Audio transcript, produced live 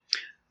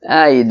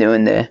How you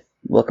doing there?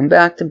 Welcome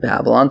back to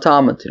Babylon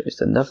Talmud. Today's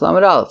the Daf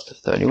Lamed Aleph, the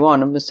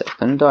 31 of Masechet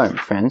Nedarim,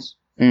 friends.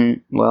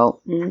 More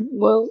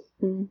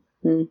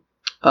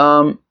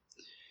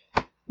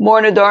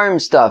Nedarim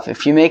stuff.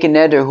 If you make a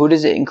neder, who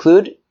does it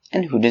include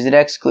and who does it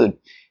exclude?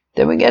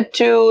 Then we get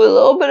to a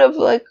little bit of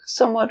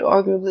somewhat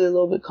arguably a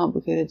little bit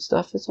complicated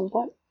stuff at some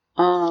point.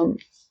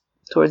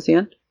 Towards the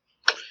end.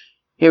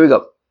 Here we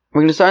go.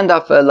 We're going to start in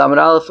Daf Lamed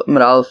Aleph,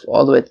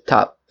 all the way at the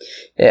top.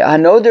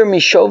 Hanoder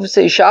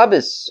mishovsei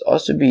Shabbos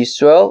also be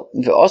Yisrael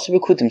also be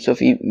Kutim. So if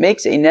he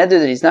makes a neder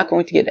that he's not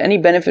going to get any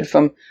benefit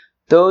from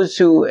those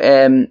who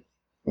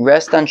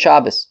rest on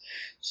Shabbos,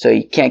 so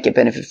he can't get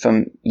benefit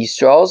from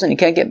Yisraels and he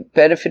can't get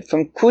benefit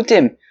from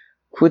Kutim.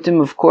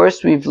 Kutim, of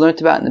course, we've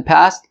learned about in the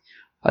past,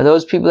 are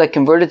those people that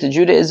converted to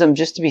Judaism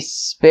just to be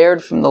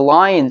spared from the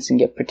lions and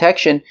get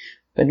protection,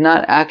 but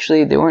not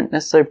actually, they weren't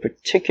necessarily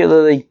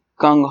particularly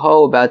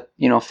gung-ho about,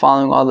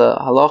 following all the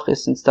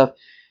halachis and stuff.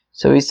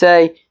 So we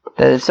say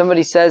that if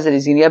somebody says that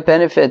he's going to get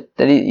benefit,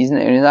 that he's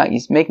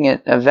making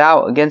it a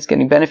vow against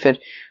getting benefit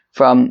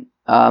from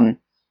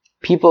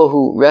people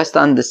who rest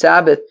on the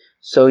Sabbath,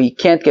 so he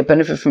can't get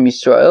benefit from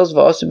Yisrael's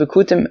v'asu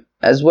b'kutim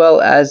as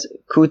well as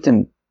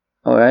kutim.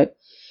 All right.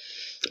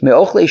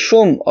 Me'ochlei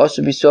shum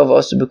asu b'Yisrael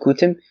v'asu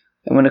b'kutim.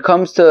 And when it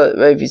comes to,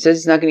 right, if he says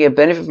he's not going to get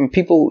benefit from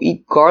people who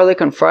eat garlic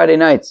on Friday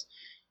nights,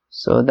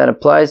 so that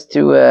applies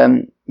to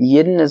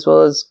Yidden as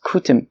well as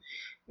kutim.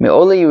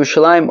 Me'ole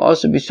Yerushalayim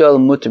also b'Yisrael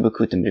muter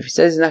b'kutim. But if he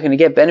says he's not going to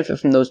get benefit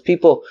from those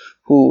people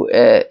who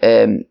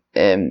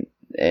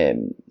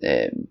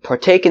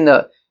partake in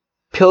the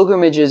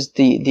pilgrimages,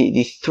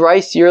 the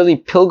thrice yearly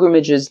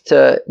pilgrimages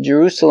to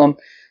Jerusalem,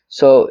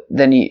 so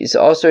then he is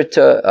also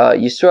to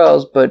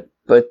Yisrael's, but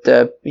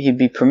he'd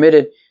be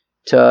permitted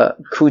to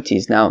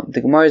kutis. Now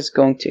the Gemara is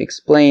going to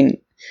explain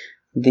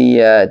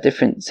the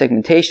different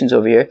segmentations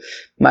over here.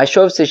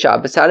 Ma'ashovsei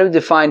Shabbos. How do we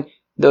define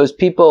those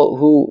people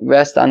who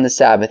rest on the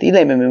Sabbath?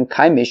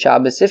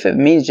 If it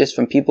means just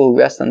from people who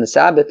rest on the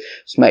Sabbath,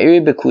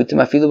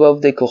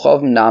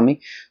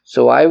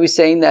 so why are we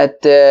saying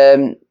that,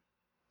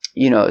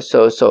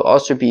 so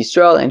also be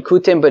Yisrael and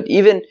Kutim, but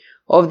even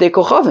of the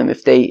Kochavim,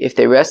 if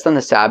they rest on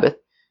the Sabbath,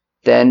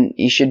 then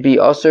he should be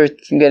also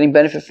from getting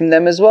benefit from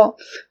them as well.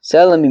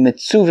 No,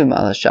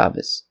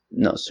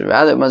 so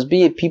rather it must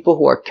be people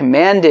who are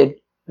commanded,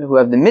 who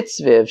have the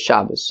mitzvah of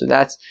Shabbos. So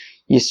that's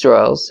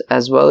Yisrael's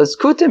as well as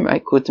Kutim,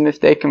 right? Kutim, if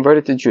they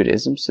converted to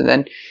Judaism, so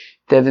then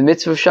they have the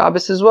mitzvah of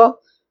Shabbos as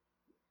well.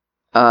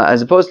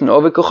 As opposed to an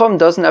Oved Kochom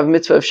doesn't have a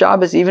mitzvah of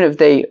Shabbos, even if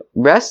they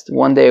rest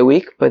one day a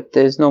week, but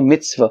there's no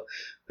mitzvah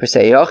per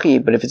se.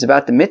 But if it's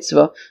about the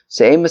mitzvah,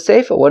 say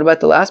Maseifa. What about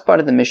the last part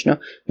of the Mishnah?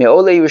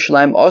 Me'ole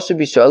Yerushalayim also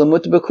be Yisrael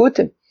muter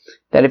b'kutim.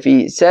 That if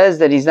he says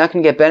that he's not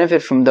going to get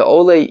benefit from the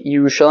Ole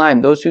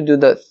Yerushalayim, those who do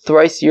the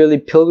thrice yearly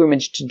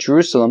pilgrimage to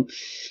Jerusalem,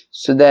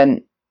 so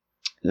then,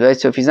 right,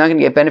 so if he's not going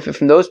to get benefit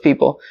from those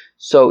people,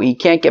 so he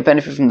can't get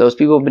benefit from those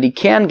people, but he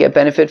can get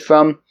benefit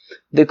from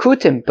the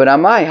Kutim. But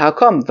Amai, how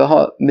come?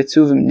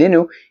 Mitzuvim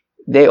Ninu,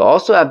 they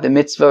also have the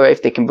mitzvah, right,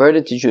 if they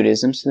converted to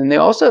Judaism, so then they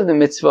also have the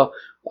mitzvah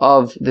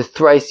of the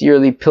thrice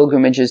yearly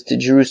pilgrimages to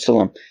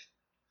Jerusalem,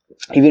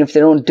 even if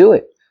they don't do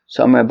it.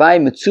 So Amar Abai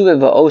Mitzuvah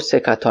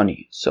va'osek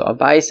hatoni. So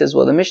Abai says,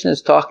 well, the Mishnah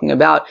is talking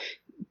about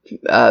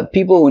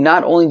people who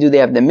not only do they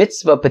have the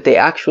mitzvah, but they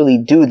actually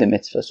do the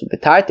mitzvah. So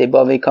betarte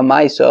bavei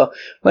kamai. So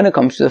when it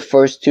comes to the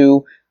first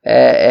two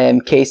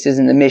cases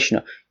in the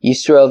Mishnah,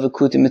 Yisrael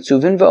v'kutim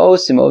mitzuvin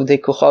va'osim ovdei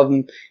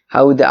kochavim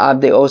ha'uda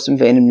avdei osim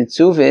ve'enim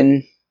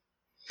mitzuvin.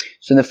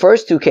 So in the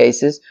first two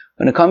cases,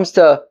 when it comes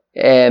to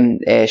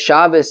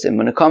Shabbos and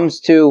when it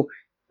comes to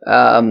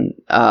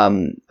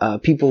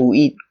people who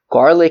eat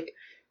garlic,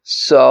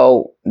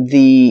 so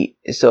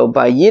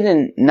by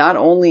Yidden, not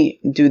only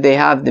do they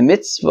have the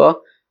mitzvah,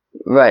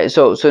 right?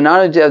 So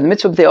not only do they have the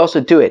mitzvah, but they also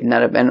do it. And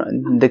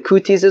the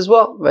kutis as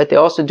well, right? They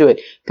also do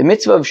it. The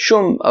mitzvah of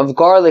shum, of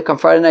garlic on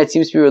Friday night,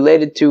 seems to be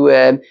related to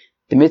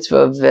the mitzvah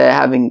of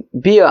having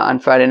bia on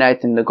Friday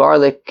night, and the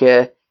garlic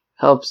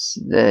helps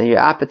your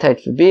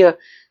appetite for bia.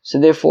 So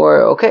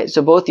therefore, okay,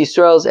 so both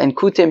Yisrael's and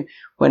Kutim,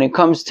 when it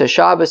comes to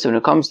Shabbos, when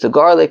it comes to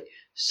garlic,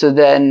 so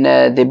then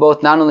they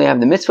both not only have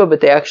the mitzvah, but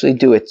they actually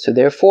do it. So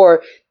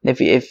therefore,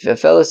 if a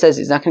fellow says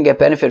he's not going to get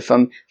benefit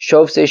from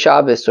Shovsei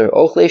Shabbos or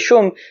Ochlei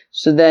Shum,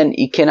 so then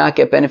he cannot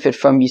get benefit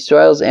from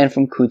Yisrael's and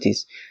from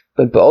Kutis.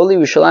 But Ba'oli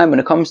Yerushalayim, when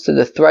it comes to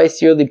the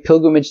thrice yearly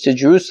pilgrimage to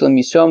Jerusalem,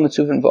 Yisrael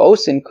mitzuvin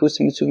v'osin,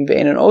 Kusim mitzuvin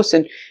v'enon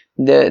osin,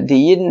 the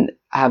Yidden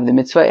have the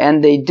mitzvah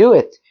and they do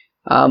it.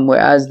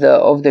 Whereas the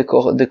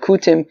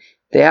Kutim,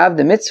 they have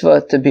the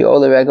mitzvah to be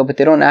Ole Regel, but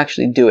they don't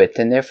actually do it.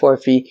 And therefore,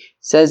 if he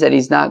says that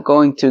he's not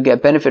going to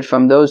get benefit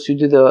from those who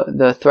do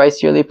the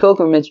thrice yearly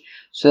pilgrimage,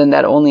 so then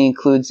that only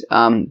includes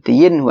the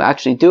Yidden who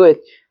actually do it,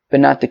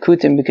 but not the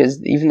Kutim, because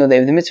even though they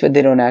have the mitzvah,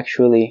 they don't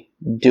actually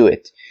do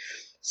it.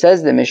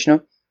 Says the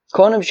Mishnah,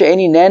 Konam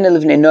she'eni nen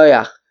elivnei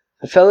Noach.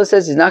 The fellow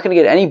says he's not going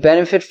to get any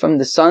benefit from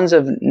the sons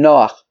of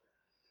Noach.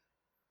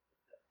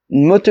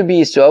 Muter bi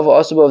Yisrael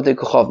v'asu b'avdei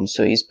kochavim.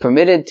 So he's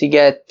permitted to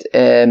get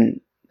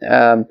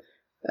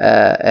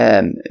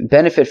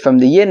benefit from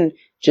the Yidden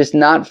just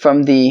not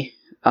from the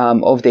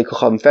Ovdei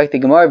Kochav. In fact, the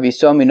Gemara,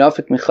 V'yisrael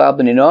minafik michlal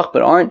b'nei Noach,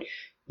 but aren't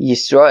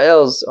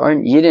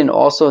Yidden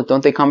also,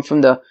 don't they come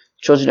from the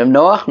children of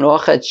Noach?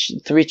 Noach had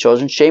 3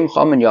 children, Shem,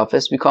 Cham, and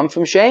Yafes. We come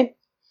from Shem.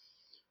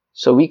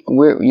 So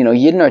we're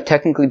Yidden are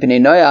technically b'nei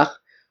Noach.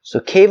 So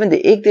Kavan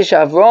the Igdish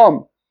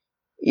Avram,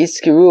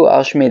 Iskiru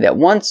al Shmei, that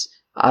once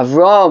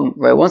Avram,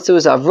 right, once there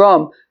was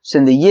Avram, so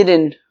then the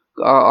Yidden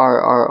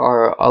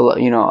are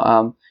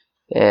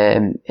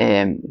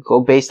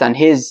go based on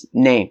his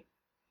name,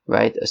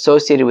 right,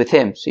 associated with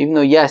him. So even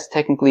though, yes,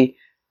 technically,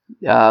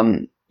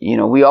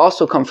 we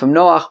also come from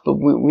Noach, but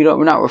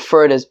we're not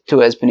referred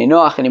to as Bnei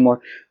Noach anymore.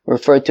 We're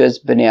referred to as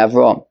Bnei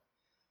Avram.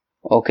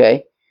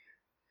 Okay.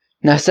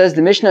 Now says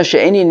the Mishnah,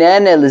 She'eni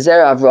nene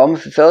lezer Avram,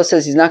 if a fellow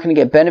says he's not going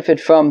to get benefit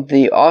from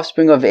the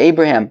offspring of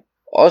Abraham,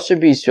 also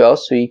be Israel,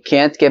 so he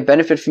can't get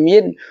benefit from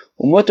Yidden,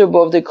 umutar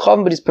b'ovdei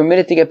kochavim, but he's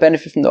permitted to get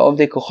benefit from the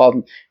Ovdei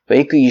Kochavim.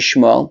 V'yiku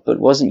Yishmael, but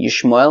wasn't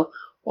Yishmael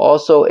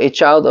also a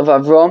child of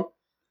Avram?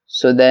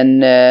 So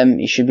then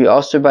he should be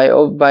also by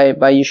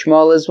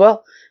Yishmael as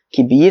well.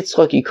 Ki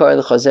b'Yitzchok yikar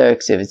l'chazer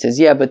eksiv. It says,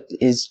 yeah, but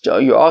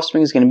your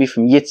offspring is going to be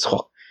from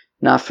Yitzchok,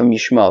 not from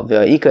Yishmael.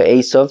 V'yika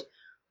Esav.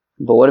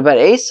 But what about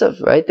Esav,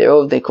 right? They're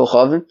Ovdei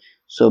Kochavim.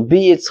 So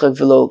b'Yitzchok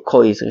v'lo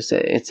kol Yitzchok.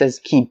 It says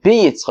ki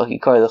b'Yitzchok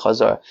yikar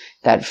l'chazer.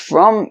 That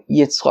from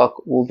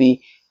Yitzchok will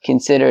be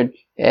considered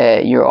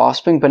your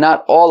offspring, but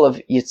not all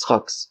of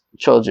Yitzchok's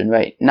children,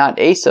 right? Not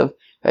Esav,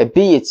 right?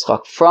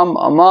 B'Yitzchok, from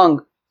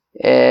among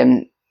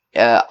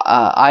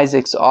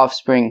Isaac's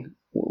offspring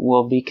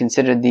will be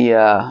considered the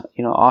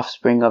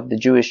offspring of the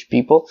Jewish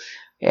people,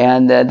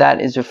 and that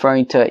is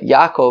referring to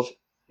Yaakov,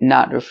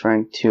 not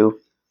referring to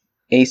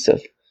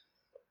Esav.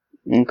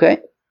 Okay.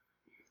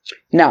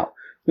 Now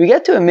we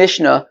get to a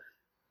Mishnah,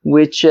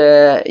 which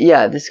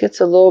this gets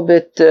a little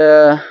bit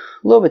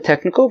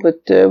technical,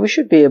 but we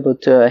should be able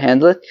to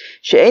handle it.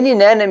 She'eni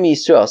nene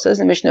Yisrael, says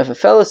the Mishnah, if a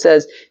fellow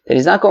says that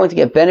he's not going to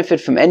get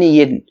benefit from any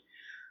Yidden,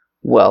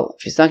 well,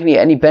 if he's not going to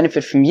get any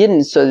benefit from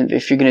Yidden, so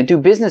if you're going to do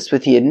business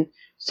with Yidden,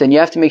 so then you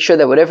have to make sure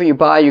that whatever you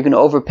buy, you're going to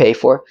overpay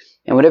for,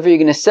 and whatever you're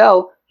going to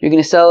sell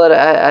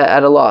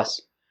at a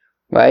loss,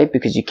 right?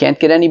 Because you can't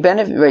get any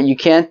benefit, right? You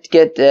can't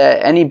get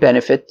any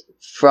benefit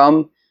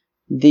from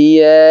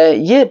the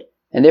Yid,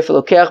 and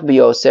therefore lokeach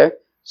biyoser.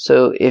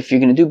 So if you're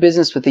going to do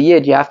business with the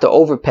Yid, you have to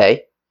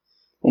overpay.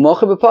 And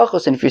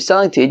if you're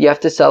selling to Yid, you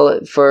have to sell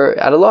it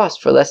at a loss,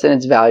 for less than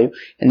its value,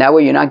 and that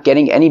way you're not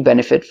getting any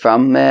benefit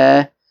from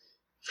these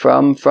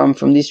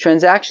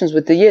transactions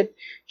with the Yid.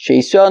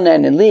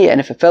 And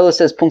if a fellow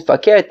says punkt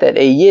fakert, that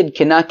a Yid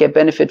cannot get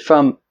benefit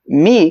from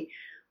me,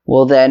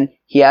 well then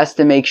he has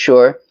to make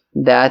sure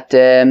that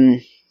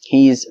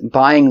he's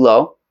buying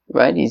low,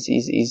 right?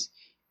 He's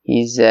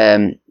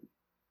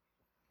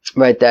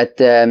right,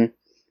 that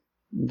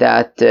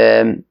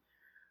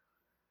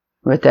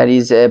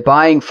he's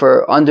buying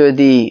for under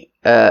the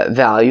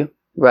value,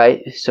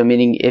 right? So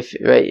meaning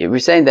we're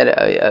saying that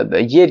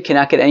a Yid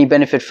cannot get any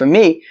benefit from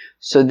me,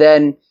 so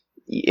then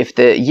if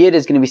the Yid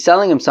is going to be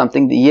selling him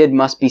something, the Yid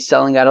must be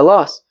selling at a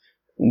loss.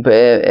 And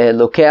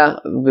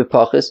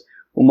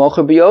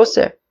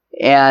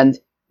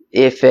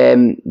if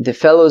the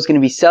fellow is going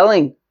to be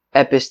selling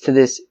epis to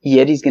this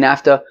Yid, he's going to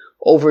have to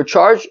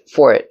overcharge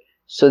for it,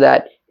 so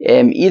that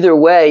either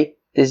way,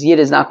 this Yid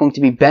is not going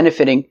to be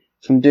benefiting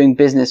from doing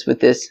business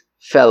with this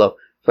fellow,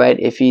 right?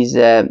 If he's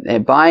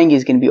buying,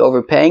 he's going to be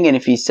overpaying, and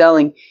if he's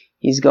selling,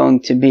 he's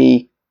going to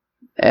be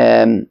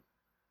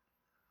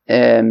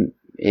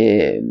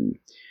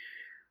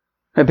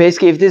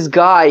basically, if this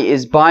guy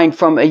is buying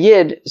from a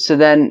Yid, so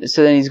then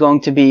he's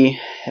going to be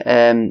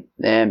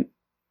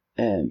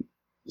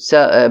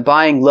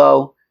buying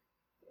low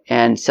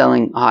and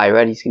selling high,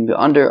 right? He's going to be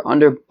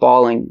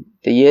underballing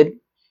the Yid,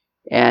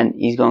 and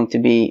he's going to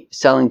be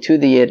selling to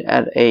the Yid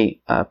at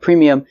a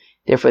premium.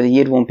 Therefore, the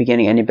Yid won't be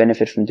getting any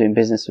benefit from doing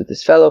business with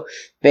this fellow.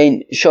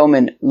 Vein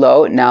Shoman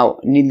low. Now,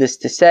 needless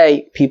to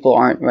say, people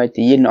aren't, right?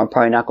 The Yidden are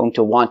probably not going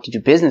to want to do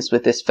business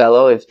with this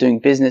fellow if doing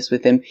business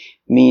with him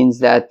means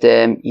that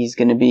he's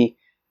going to be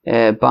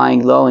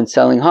buying low and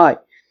selling high.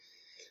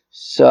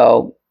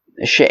 So,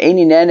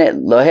 she'eni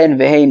nene lohen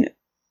vehen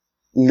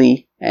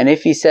li. And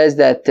if he says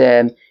that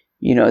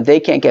they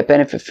can't get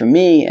benefit from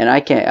me, and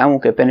I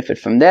won't get benefit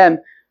from them,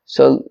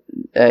 so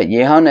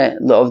Yehane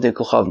la'ovdei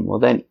kochavim. Well,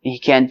 then he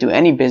can't do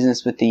any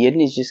business with the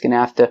Yidden. He's just going to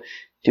have to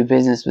do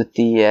business with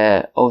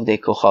the ovdei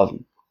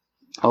kochavim.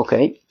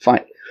 Okay,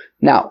 fine.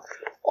 Now,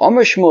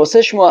 Omer Shmuel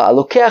says Shmuel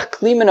alokeach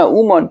kli min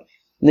ha'umon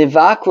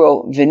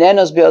levakro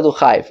v'nenos be'adu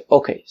chayv.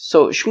 Okay,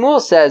 so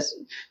Shmuel says,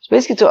 so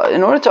basically,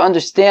 in order to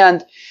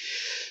understand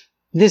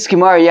this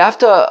Gemara, you have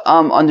to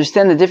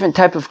understand the different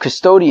type of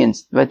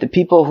custodians, right? The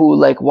people who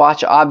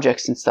watch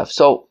objects and stuff.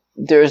 So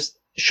there's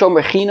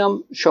shomer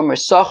chinam, shomer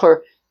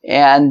sacher,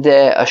 and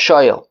a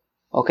shoyel.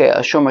 Okay,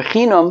 a shomer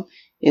chinam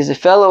is a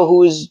fellow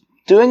who's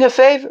doing a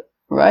favor,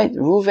 right?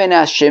 Reuven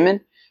asked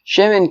Shimon,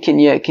 can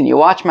you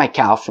watch my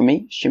cow for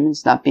me?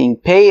 Shimon's not being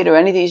paid or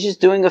anything; he's just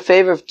doing a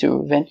favor to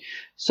Reuven.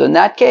 So in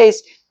that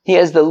case, he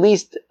has the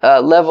least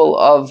level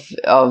of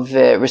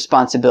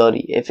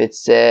responsibility. If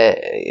it's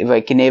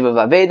like Geneva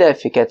Vaveda,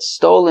 if it gets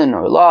stolen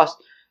or lost,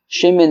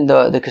 Shimon,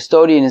 the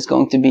custodian, is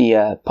going to be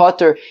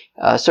potter.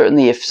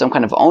 Certainly if some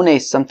kind of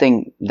ones,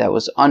 something that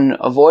was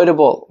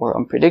unavoidable or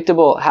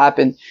unpredictable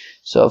happened,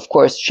 so of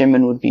course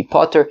Shimon would be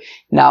potter.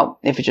 Now,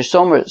 if it's a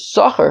somer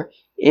socher,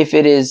 if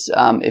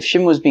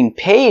Shimon was being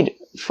paid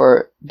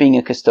for being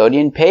a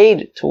custodian,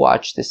 paid to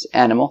watch this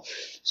animal,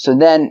 so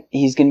then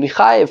he's going to be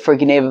chayiv for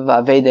Geneva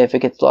Vaveda if it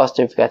gets lost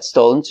or if it got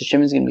stolen. So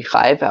Shimon's going to be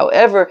chayiv.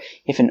 However,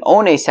 if an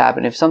ones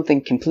happened, if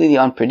something completely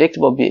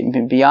unpredictable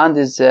beyond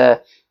his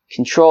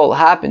control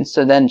happens,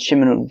 so then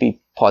Shimon would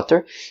be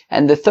potter.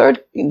 And the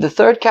third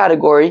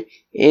category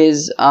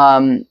is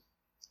the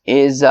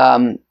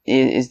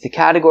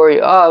category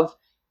of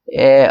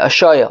a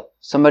shoyel,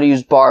 somebody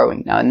who's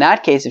borrowing. Now, in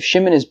that case, if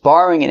Shimon is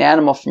borrowing an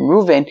animal from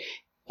Reuven,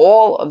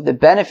 all of the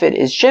benefit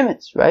is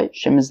Shimon's, right?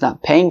 Shimon's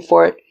not paying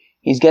for it.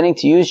 He's getting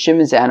to use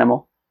Shimon's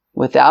animal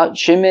without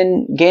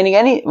Shimon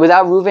gaining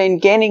without Reuven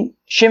gaining.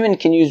 Shimon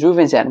can use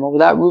Reuven's animal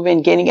without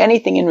Reuven gaining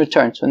anything in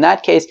return. So in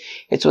that case,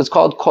 it's what's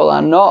called kol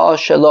hanoah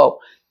shelo,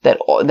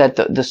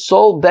 that the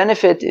sole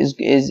benefit is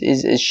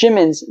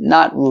Shimon's,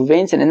 not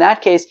Reuven's. And in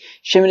that case,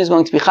 Shimon is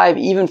going to be chayiv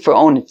even for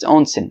its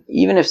own sin.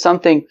 Even if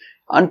something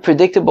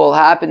unpredictable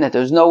happened that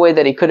there was no way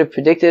that he could have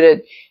predicted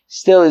it,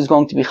 still is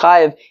going to be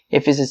chayiv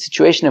if it's a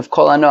situation of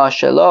kol hanoah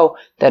shelo,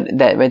 that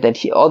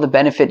all the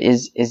benefit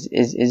is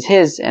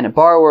his, and a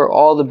borrower,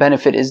 all the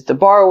benefit is the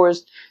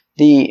borrower's.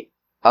 The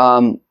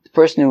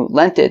person who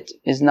lent it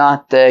is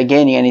not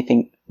gaining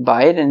anything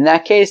by it, and in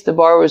that case, the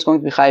borrower is going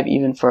to be chayiv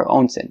even for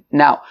own sin.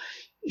 Now,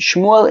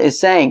 Shmuel is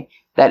saying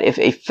that if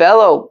a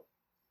fellow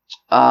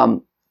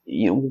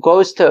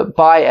goes to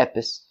buy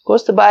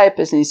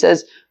epis, and he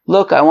says,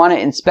 look, I want to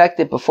inspect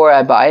it before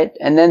I buy it,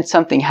 and then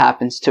something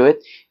happens to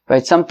it,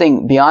 right?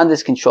 Something beyond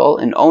his control,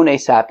 an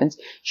ones happens.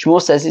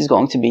 Shmuel says he's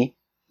going to be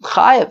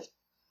chayiv,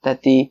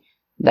 that the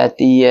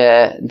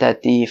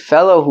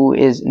fellow who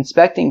is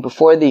inspecting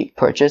before the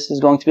purchase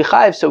is going to be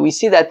chayiv. So we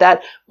see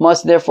that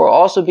must therefore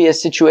also be a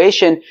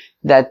situation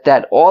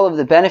that all of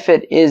the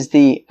benefit is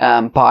the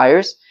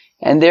buyers,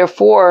 and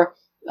therefore,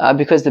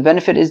 because the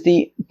benefit is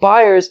the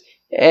buyers,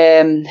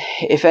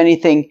 if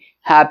anything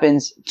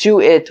happens to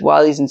it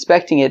while he's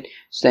inspecting it,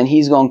 so then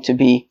he's going to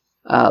be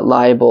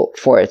liable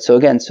for it. So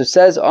again,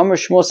 says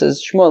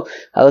Shmuel,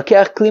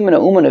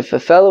 if a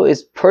fellow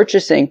is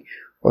purchasing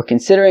or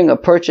considering a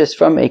purchase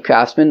from a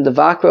craftsman, the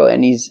vakro,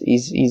 and he's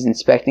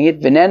inspecting it,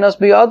 venenos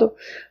biyadu,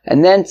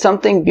 and then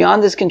something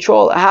beyond his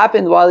control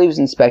happened while he was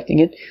inspecting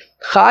it,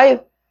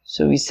 chayiv.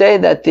 So we say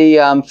that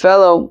the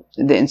fellow,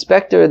 the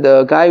inspector,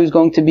 the guy who's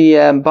going to be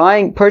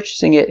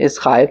purchasing it is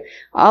chayiv.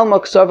 Al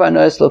maksav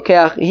anoes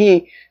lokeach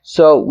he.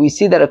 So we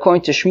see that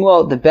according to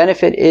Shmuel, the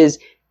benefit is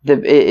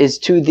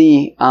to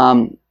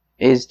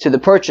the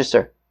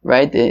purchaser,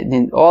 right?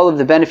 All of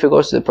the benefit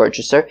goes to the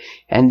purchaser,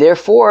 and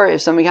therefore,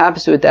 if something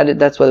happens to it,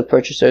 that's why the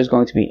purchaser is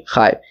going to be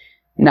chayiv.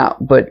 Now,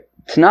 but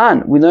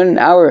Tanan, we learn in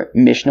our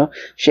Mishnah,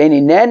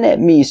 she'eni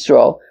nen mi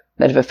Yisrael,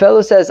 that if a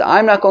fellow says,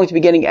 I'm not going to be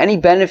getting any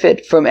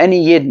benefit from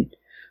any Yidden,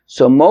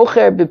 so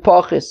mocher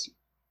b'pachis,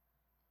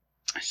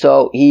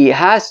 so he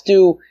has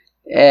to,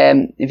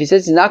 if he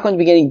says he's not going to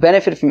be getting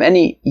benefit from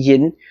any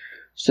Yidden,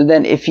 so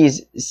then if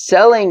he's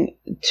selling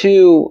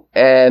to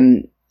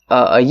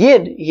a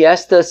Yid, he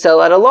has to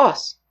sell at a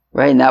loss,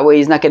 right? And that way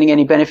he's not getting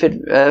any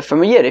benefit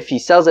from a Yid. If he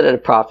sells it at a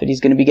profit,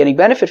 he's going to be getting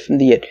benefit from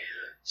the Yid.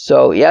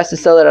 So he has to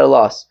sell it at a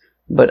loss.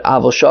 But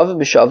avol shava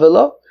b'shava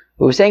lo,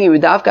 we're saying he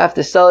would have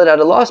to sell it at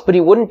a loss, but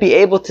he wouldn't be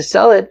able to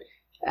sell it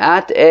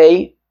at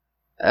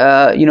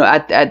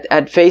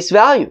at face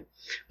value.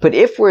 But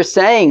if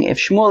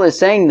Shmuel is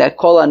saying that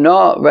kol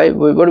hanoah, right?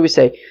 What do we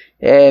say?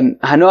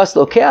 Hanoas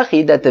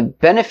lokeachi, that the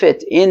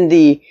benefit in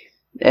the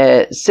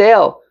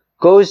sale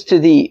goes to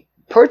the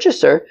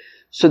purchaser.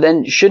 So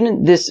then,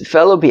 shouldn't this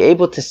fellow be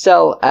able to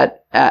sell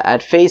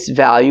at face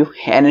value,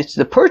 and it's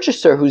the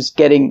purchaser who's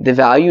getting the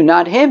value,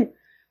 not him?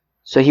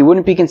 So he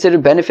wouldn't be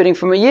considered benefiting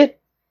from a yid.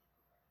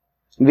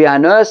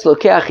 V'hanoas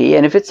lokeachi,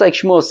 and if it's like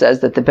Shmuel says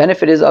that the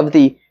benefit is of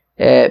the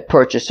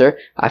purchaser,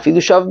 afilu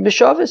shav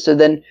b'shavis, so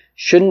then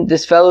shouldn't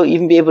this fellow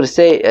even be able to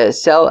say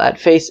sell at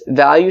face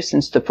value,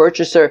 since the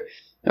purchaser,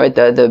 right,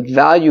 the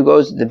value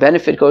goes, the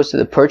benefit goes to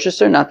the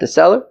purchaser, not the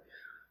seller?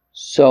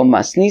 So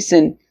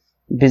masnisin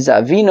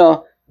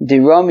bizavino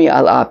dirami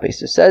al ape.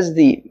 So says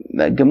the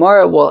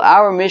Gemara, well,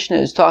 our Mishnah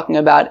is talking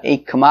about a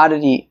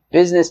commodity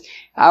business.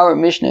 Our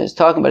Mishnah is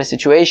talking about a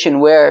situation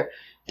where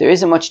there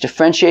isn't much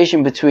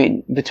differentiation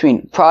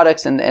between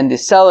products, and the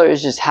seller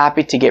is just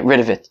happy to get rid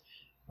of it.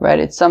 Right?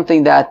 It's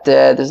something that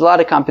there's a lot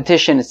of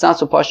competition. It's not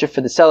so posh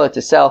for the seller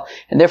to sell,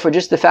 and therefore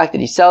just the fact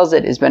that he sells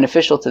it is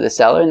beneficial to the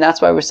seller, and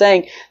that's why we're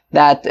saying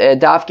that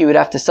Dafki would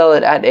have to sell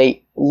it at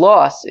a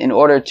loss in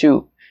order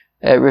to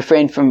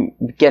refrain from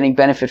getting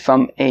benefit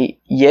from a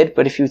yid.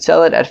 But if you would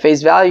sell it at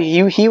face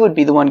value, he would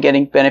be the one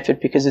getting benefit,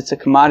 because it's a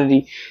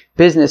commodity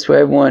business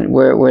where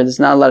where there's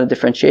not a lot of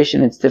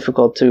differentiation. It's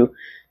difficult to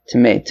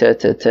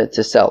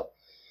sell.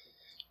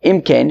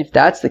 Imkain, if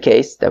that's the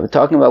case, that we're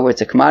talking about where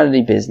it's a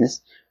commodity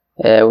business,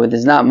 where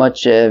there's not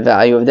much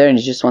value over there and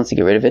he just wants to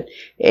get rid of it,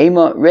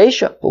 Ema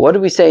Reisha. But what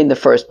did we say in the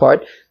first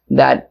part?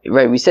 That,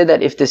 right, we said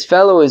that if this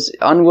fellow is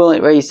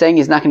unwilling, right, he's saying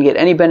he's not going to get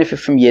any benefit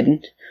from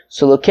Yidden,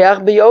 so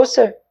Lokeach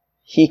B'yoser,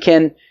 he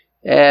can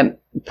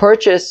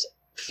purchase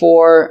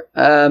for,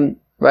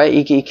 right,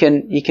 he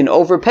can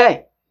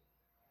overpay.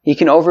 He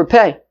can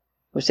overpay.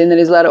 We're saying that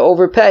he's allowed to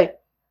overpay.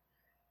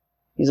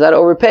 He's allowed to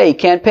overpay. He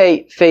can't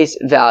pay face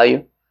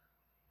value.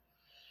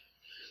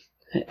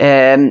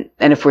 And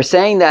if we're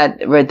saying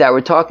that, right, that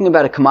we're talking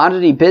about a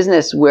commodity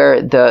business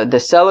where the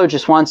seller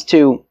just wants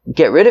to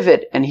get rid of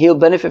it and he'll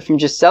benefit from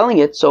just selling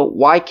it, so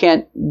why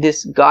can't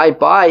this guy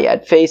buy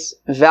at face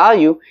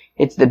value?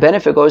 It's the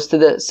benefit goes to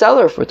the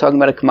seller if we're talking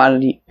about a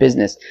commodity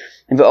business.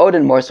 And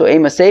Ve'odin more, so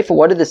Ema Seifa,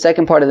 what did the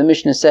second part of the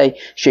Mishnah say?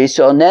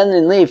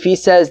 If he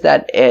says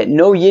that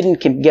no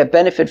Yidden can get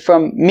benefit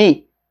from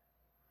me,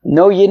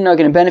 no Yidden are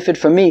going to benefit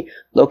from me,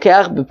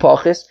 Lokeach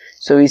b'pochis,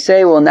 so we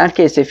say, well, in that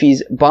case, if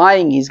he's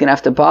buying, he's going to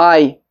have to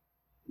buy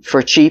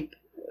for cheap,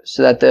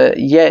 so that the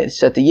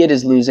Yid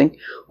is losing.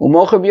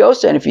 Umocher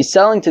b'yoser, and if he's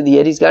selling to the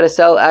Yid, he's got to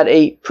sell at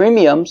a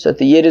premium, so that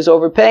the Yid is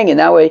overpaying, and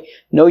that way,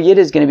 no Yid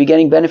is going to be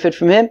getting benefit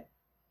from him.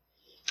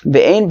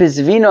 Ve'ein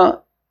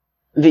bezvina,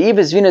 ve'i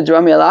bezvina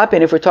drami alape,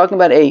 and if we're talking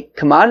about a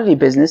commodity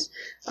business,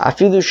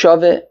 afilu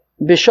shave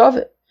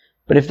b'shave.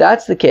 But if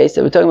that's the case,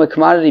 that we're talking about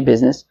commodity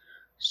business,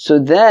 so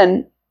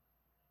then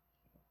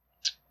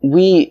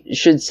we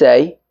should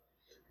say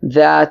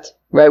that,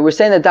 right, we're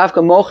saying that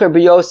dafka mocher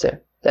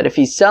b'yoser, that if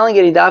he's selling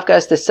it, he dafka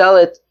has to sell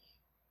it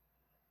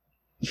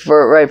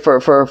for a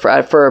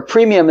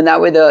premium, and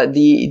that way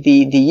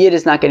the Yid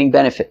is not getting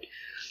benefit.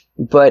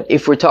 But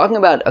if we're talking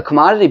about a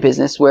commodity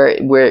business where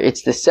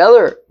it's the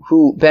seller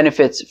who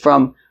benefits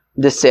from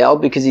the sale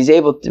because he's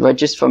able to, right,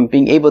 just from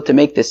being able to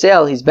make the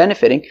sale, he's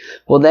benefiting,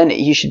 well then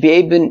he should be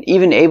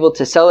even able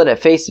to sell it at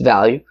face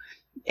value,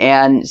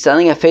 and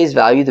selling at face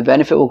value, the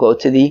benefit will go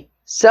to the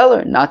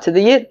seller, not to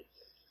the Yid.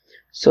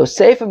 So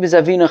Seifa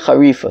b'Zavina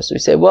Charifa. So we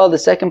say, well, the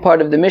second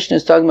part of the Mishnah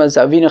is talking about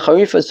Zavina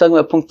Charifa, it's talking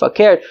about Punkt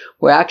Fakir,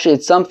 where actually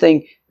it's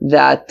something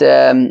that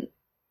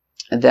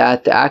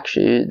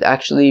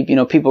actually,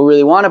 people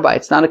really want to buy.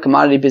 It's not a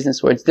commodity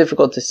business where it's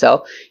difficult to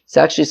sell. It's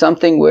actually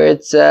something where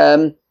it's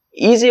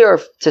easier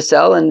to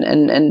sell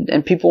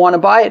and people want to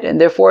buy it, and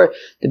therefore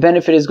the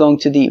benefit is going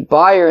to the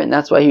buyer, and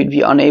that's why he would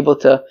be unable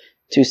to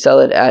sell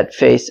it at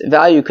face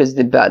value, because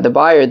the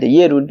buyer, the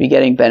Yid, would be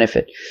getting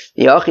benefit.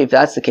 If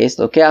that's the case,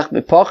 Lokeach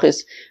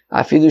b'pochis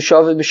afilu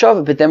shave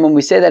b'shave. But then when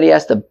we say that he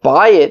has to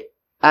buy it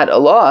at a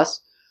loss,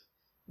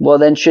 well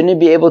then shouldn't he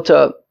be able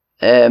to,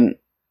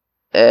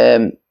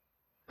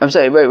 I'm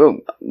sorry, wait,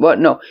 what?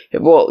 No.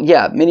 Well,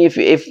 yeah, meaning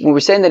if we're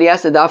saying that he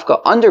has to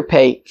dafka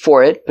underpay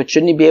for it, but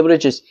shouldn't he be able to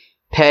just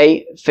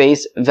pay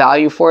face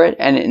value for it,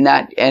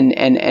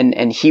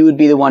 and he would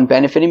be the one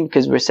benefiting,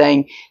 because we're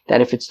saying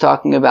that if it's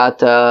talking about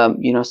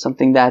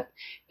something that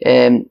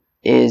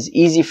is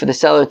easy for the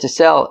seller to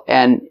sell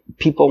and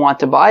people want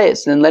to buy it,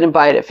 so then let him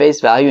buy it at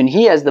face value, and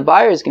he as the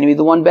buyer is going to be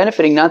the one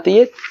benefiting, not the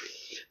Yid.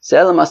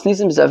 So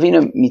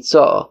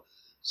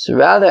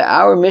rather,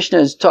 our Mishnah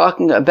is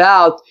talking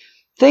about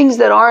things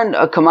that aren't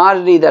a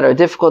commodity, that are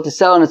difficult to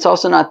sell, and it's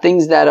also not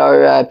things that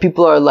are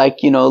people are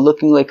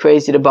looking like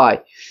crazy to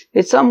buy.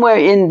 It's somewhere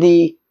in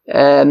the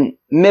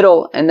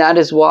middle, and that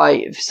is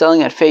why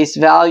selling at face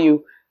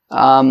value,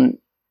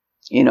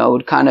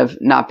 would kind of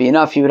not be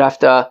enough. You would have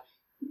to,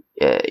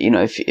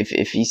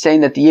 if he's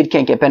saying that the Yid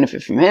can't get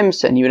benefit from him,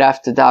 so then you would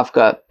have to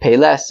dafka pay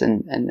less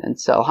and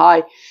sell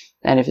high.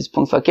 And if it's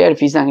Punkt Fakir, if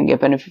he's not going to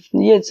get benefit from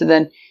the Yid, so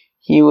then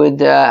he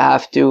would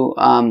have to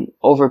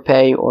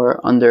overpay or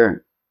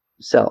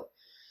undersell.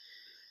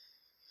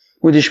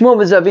 With Shmuel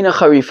v'Zavina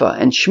Charifa,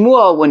 and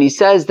Shmuel, when he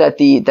says that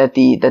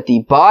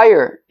the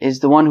buyer is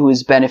the one who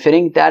is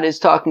benefiting, that is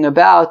talking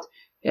about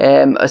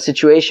a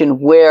situation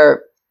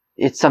where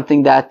it's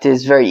something that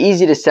is very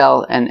easy to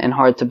sell and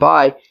hard to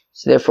buy.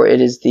 So therefore,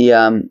 it's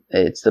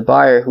the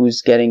buyer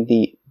who's getting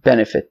the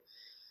benefit.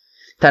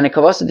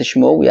 Tanekavasa de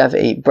Shmuel, we have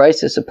a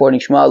brisa supporting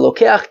Shmuel.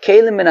 Lokeach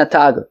kelim min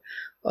hatager,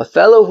 a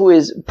fellow who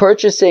is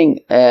purchasing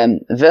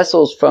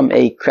vessels from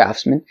a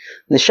craftsman,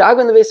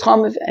 l'shagon leveis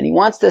chamiv, and he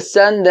wants to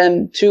send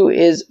them to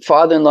his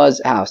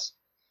father-in-law's house.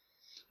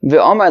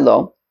 Ve'omar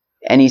lo,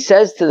 and he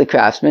says to the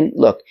craftsman,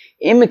 look,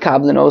 im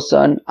mekablen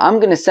osan, I'm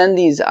going to send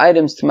these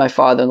items to my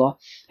father-in-law,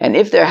 and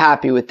if they're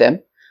happy with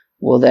them,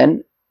 well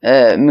then,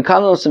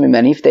 mekablen osan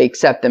mimeni, if they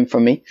accept them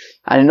from me,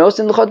 and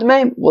osan l'chot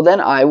meim, well then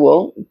I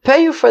will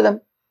pay you for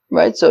them,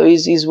 right? So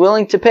he's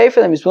willing to pay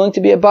for them, he's willing to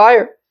be a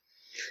buyer.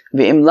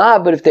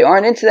 But if they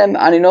aren't into them,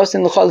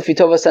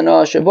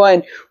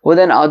 well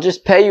then I'll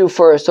just pay you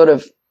for sort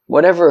of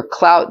whatever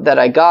clout that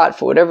I got,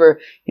 for whatever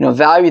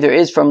value there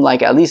is from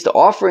at least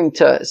offering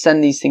to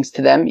send these things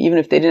to them, even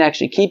if they didn't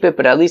actually keep it,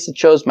 but at least it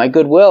shows my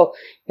goodwill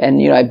and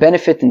I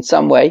benefit in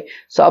some way.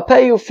 So I'll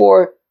pay you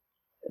for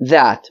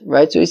that,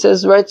 right? So he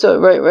says, right.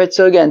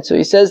 So again, so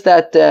he says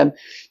that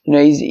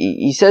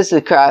he says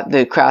to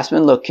the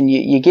craftsman, look, can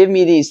you give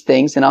me these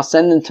things and I'll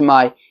send them to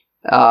my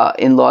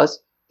in-laws.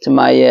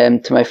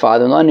 my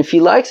father-in-law, and if he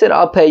likes it,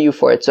 I'll pay you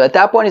for it. So at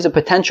that point, he's a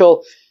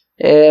potential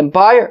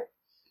buyer.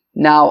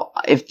 Now,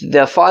 if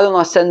the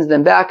father-in-law sends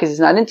them back because he's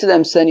not into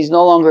them, so then he's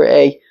no longer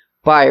a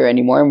buyer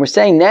anymore. And we're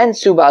saying then,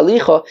 suba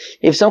alicha,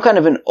 if some kind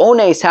of an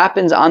ones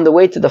happens on the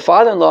way to the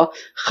father-in-law,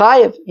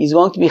 chayiv, he's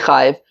going to be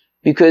chayiv,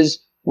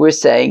 because we're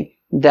saying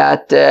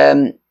that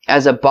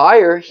as a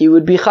buyer, he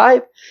would be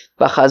chayiv.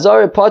 But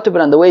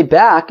on the way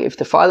back, if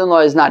the father-in-law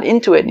is not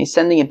into it and he's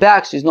sending it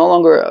back, so he's no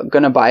longer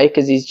going to buy it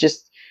because he's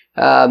just,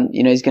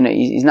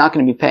 he's not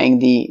going to be paying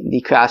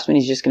the craftsman.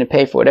 He's just going to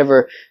pay for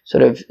whatever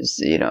sort of,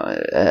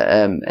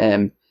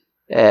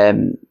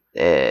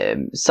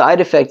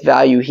 side effect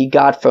value he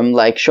got from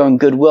like showing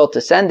goodwill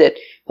to send it.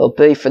 He'll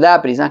pay for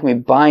that, but he's not going to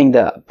be buying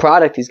the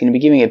product. He's going to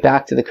be giving it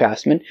back to the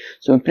craftsman.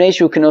 So in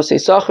Pneishu Kanose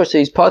Sachar, so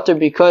he's potter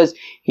because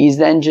he's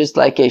then just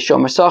like a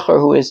Shomer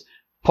Sachar who is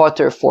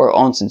potter for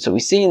onsen. So we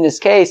see in this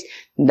case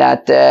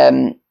that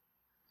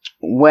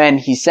when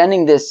he's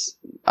sending this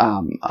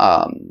thing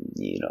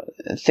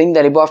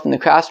that he bought from the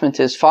craftsman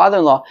to his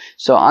father-in-law,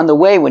 so on the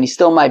way when he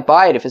still might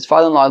buy it, if his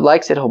father-in-law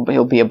likes it,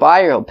 he'll be a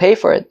buyer, he'll pay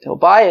for it, he'll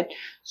buy it.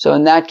 So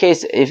in that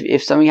case,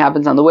 if something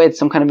happens on the way, it's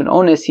some kind of an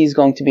onus, he's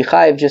going to be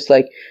chayiv, just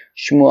like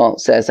Shmuel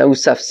says. A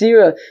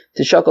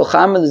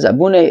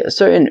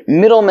certain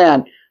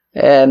middleman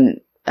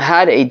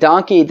had a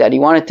donkey that he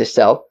wanted to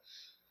sell.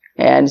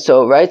 And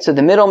so, so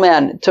the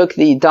middleman took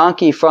the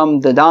donkey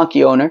from the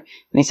donkey owner, and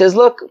he says,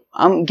 look,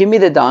 give me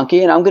the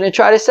donkey, and I'm going to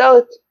try to sell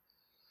it.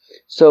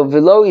 So,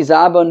 velo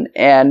izabon,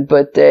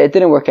 but it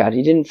didn't work out.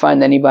 He didn't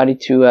find anybody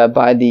to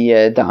buy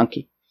the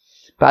donkey.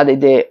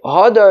 The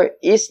hodar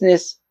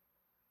isnis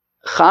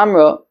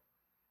chamra,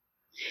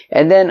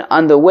 and then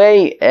on the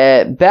way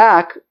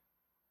back,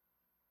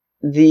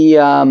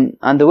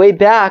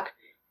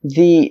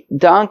 the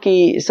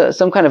donkey, so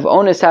some kind of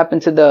onus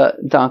happened to the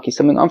donkey,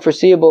 something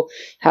unforeseeable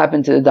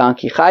happened to the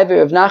donkey. Chayver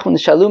of Nachman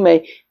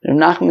Shalume, and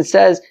Nachman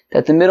says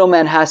that the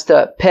middleman has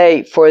to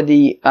pay for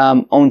the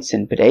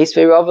onsin. But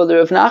Eisvei Rav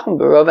of Nachman,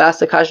 but Rav asked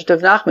the kashet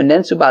of Nachman,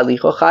 Nensu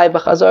ba'alicho chay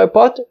b'chazar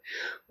potter.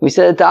 We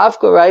said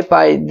Dafka,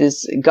 by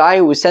this guy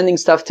who was sending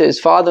stuff to his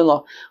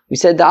father-in-law. We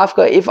said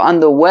Dafka, if on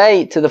the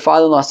way to the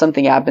father-in-law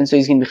something happens, so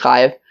he's going to be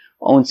chayiv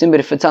onsin.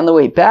 But if it's on the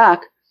way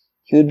back,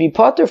 he would be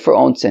potter for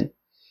onsin.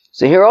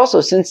 So here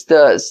also, since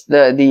the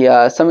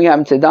something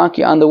happened to the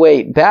donkey on the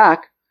way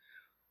back,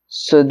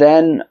 so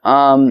then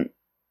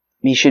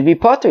he should be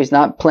potter. He's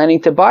not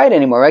planning to buy it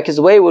anymore, right? Because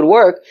the way it would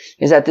work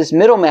is that this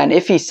middleman,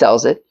 if he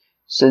sells it,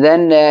 so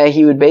then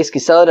he would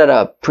basically sell it at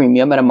a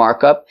premium, at a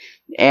markup,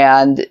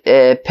 and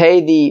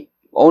pay the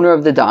owner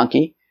of the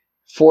donkey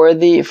he would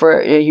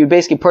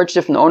basically purchase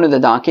it from the owner of the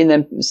donkey and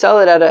then sell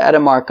it at a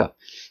markup.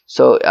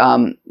 So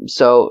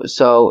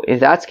if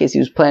that's the case, he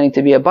was planning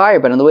to be a buyer,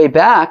 but on the way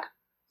back,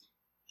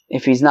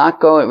 if he's not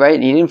going,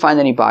 he didn't find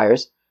any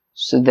buyers,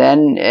 so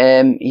then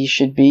he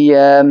should be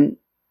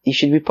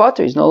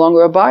potter. He's no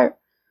longer a buyer.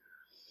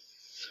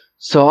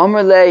 So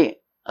Amar Le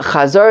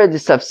Chazar de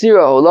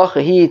Safsira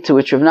Holacha, to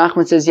which Rav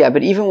Nachman says, yeah,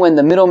 but even when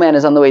the middleman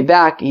is on the way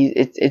back,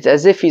 it's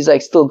as if he's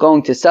like still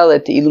going to sell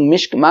it to Ilu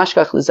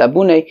Mashkach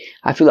Lizabune,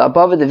 I feel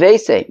above the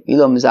Vese,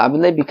 Ilu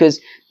Mizabune,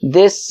 because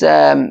this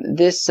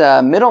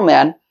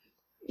middleman,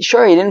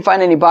 sure, he didn't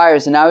find any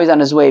buyers, and now he's on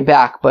his way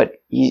back.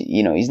 But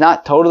he's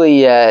not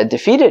totally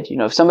defeated.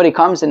 If somebody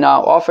comes and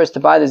now offers to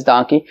buy this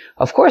donkey,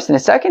 of course, in a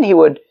second he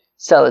would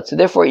sell it. So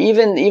therefore,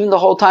 even the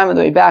whole time on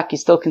the way back,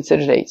 he's still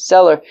considered a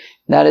seller.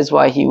 That is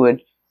why he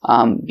would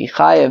be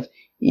chayev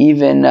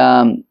even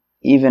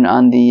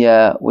on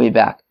the way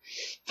back.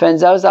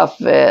 Friends, that was off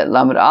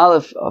Lamed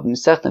Aleph of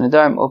Masechta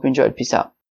Nedarim. Hope you enjoyed. Peace out.